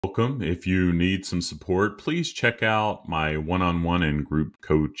Welcome. If you need some support, please check out my one-on-one and group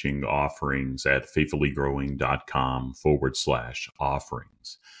coaching offerings at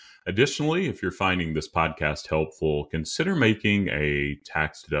faithfullygrowing.com/offerings. Additionally, if you're finding this podcast helpful, consider making a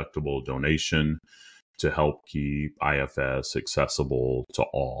tax-deductible donation to help keep IFS accessible to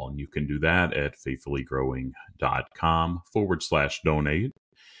all. And you can do that at faithfullygrowing.com/donate.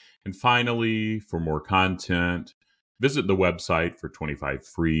 And finally, for more content, visit the website for 25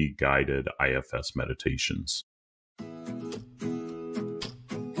 free guided IFS meditations.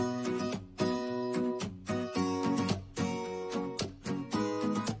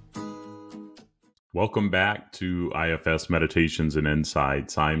 Welcome back to IFS Meditations and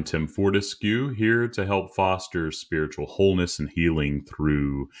Insights. I'm Tim Fortescue, here to help foster spiritual wholeness and healing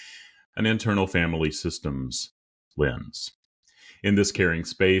through an internal family systems lens. In this caring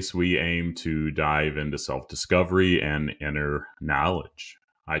space, we aim to dive into self-discovery and inner knowledge.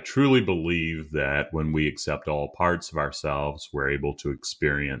 I truly believe that when we accept all parts of ourselves, we're able to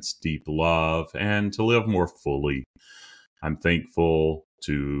experience deep love and to live more fully. I'm thankful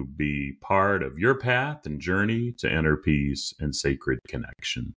to be part of your path and journey to inner peace and sacred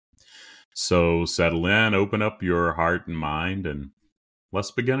connection. So settle in, open up your heart and mind, and let's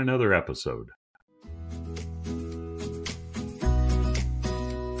begin another episode.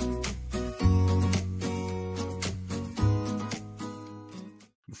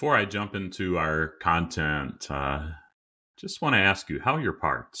 Before I jump into our content, just want to ask you, how are your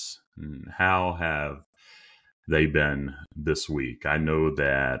parts? And how have they been this week? I know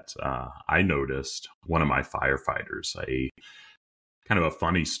that I noticed one of my firefighters, a kind of a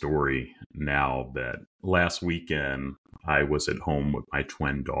funny story now, that last weekend I was at home with my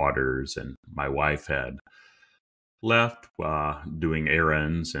twin daughters, and my wife had left doing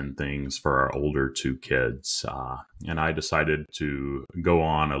errands and things for our older two kids. And I decided to go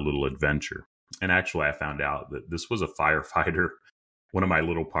on a little adventure. And actually, I found out that this was a firefighter, one of my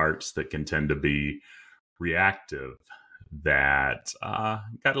little parts that can tend to be reactive, that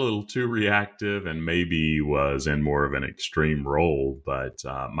got a little too reactive and maybe was in more of an extreme role. But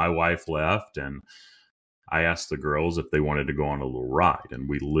my wife left, and I asked the girls if they wanted to go on a little ride. And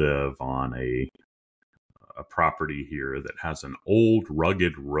we live on a property here that has an old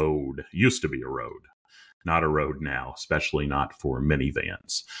rugged road. Used to be a road, not a road now, especially not for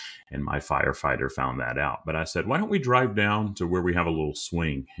minivans. And my firefighter found that out. But I said, why don't we drive down to where we have a little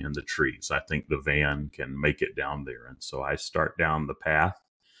swing in the trees? I think the van can make it down there. And so I start down the path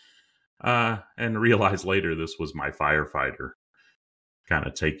and realize later this was my firefighter kind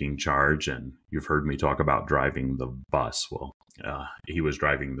of taking charge. And you've heard me talk about driving the bus. Well, he was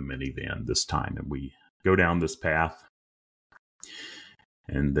driving the minivan this time, and we go down this path,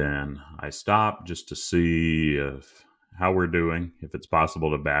 and then I stop just to see how we're doing, if it's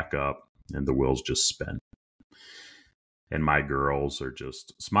possible to back up, and the wheels just spin. And my girls are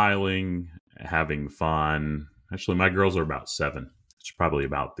just smiling, having fun. Actually, my girls are about 7. It's probably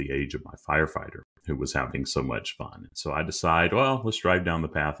about the age of my firefighter, who was having so much fun. So I decide, well, let's drive down the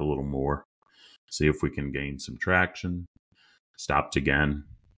path a little more, see if we can gain some traction. Stopped again.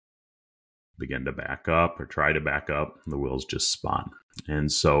 Begin to back up, or try to back up, and the wheels just spun.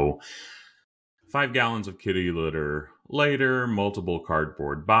 And so 5 gallons of kitty litter later, multiple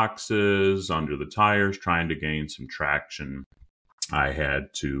cardboard boxes under the tires, trying to gain some traction, I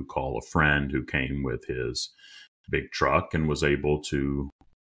had to call a friend who came with his big truck and was able to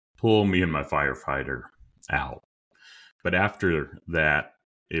pull me and my firefighter out. But after that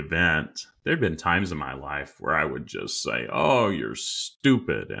event, there'd been times in my life where I would just say, oh, you're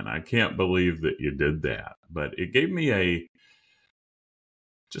stupid, and I can't believe that you did that. But it gave me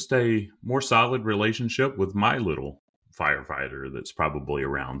just a more solid relationship with my little firefighter that's probably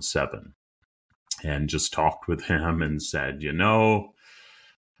around 7, and just talked with him and said, I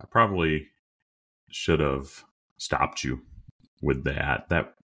probably should have stopped you with that.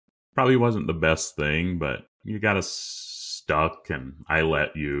 That probably wasn't the best thing, but you got us stuck, and I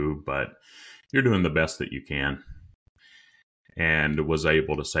let you, but you're doing the best that you can. And was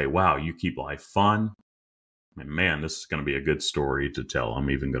able to say, wow, you keep life fun. And man, this is going to be a good story to tell. I'm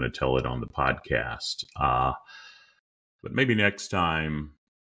even going to tell it on the podcast. But maybe next time,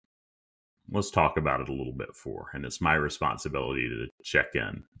 let's talk about it a little bit more. And it's my responsibility to check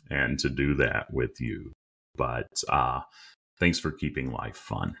in and to do that with you. But thanks for keeping life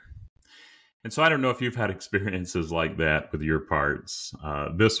fun. And so I don't know if you've had experiences like that with your parts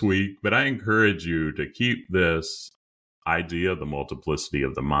this week, but I encourage you to keep this idea, the multiplicity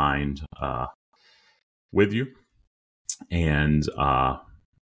of the mind, with you. And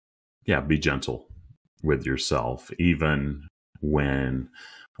be gentle with yourself, even when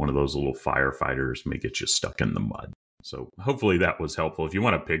one of those little firefighters may get you stuck in the mud. So hopefully that was helpful. If you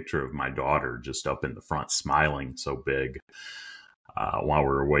want a picture of my daughter just up in the front smiling so big while we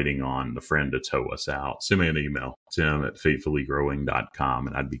were waiting on the friend to tow us out, send me an email, tim@faithfullygrowing.com,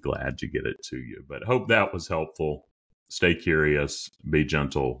 and I'd be glad to get it to you. But hope that was helpful. Stay curious, be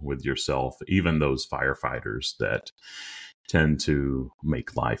gentle with yourself, even those firefighters that tend to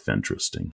make life interesting.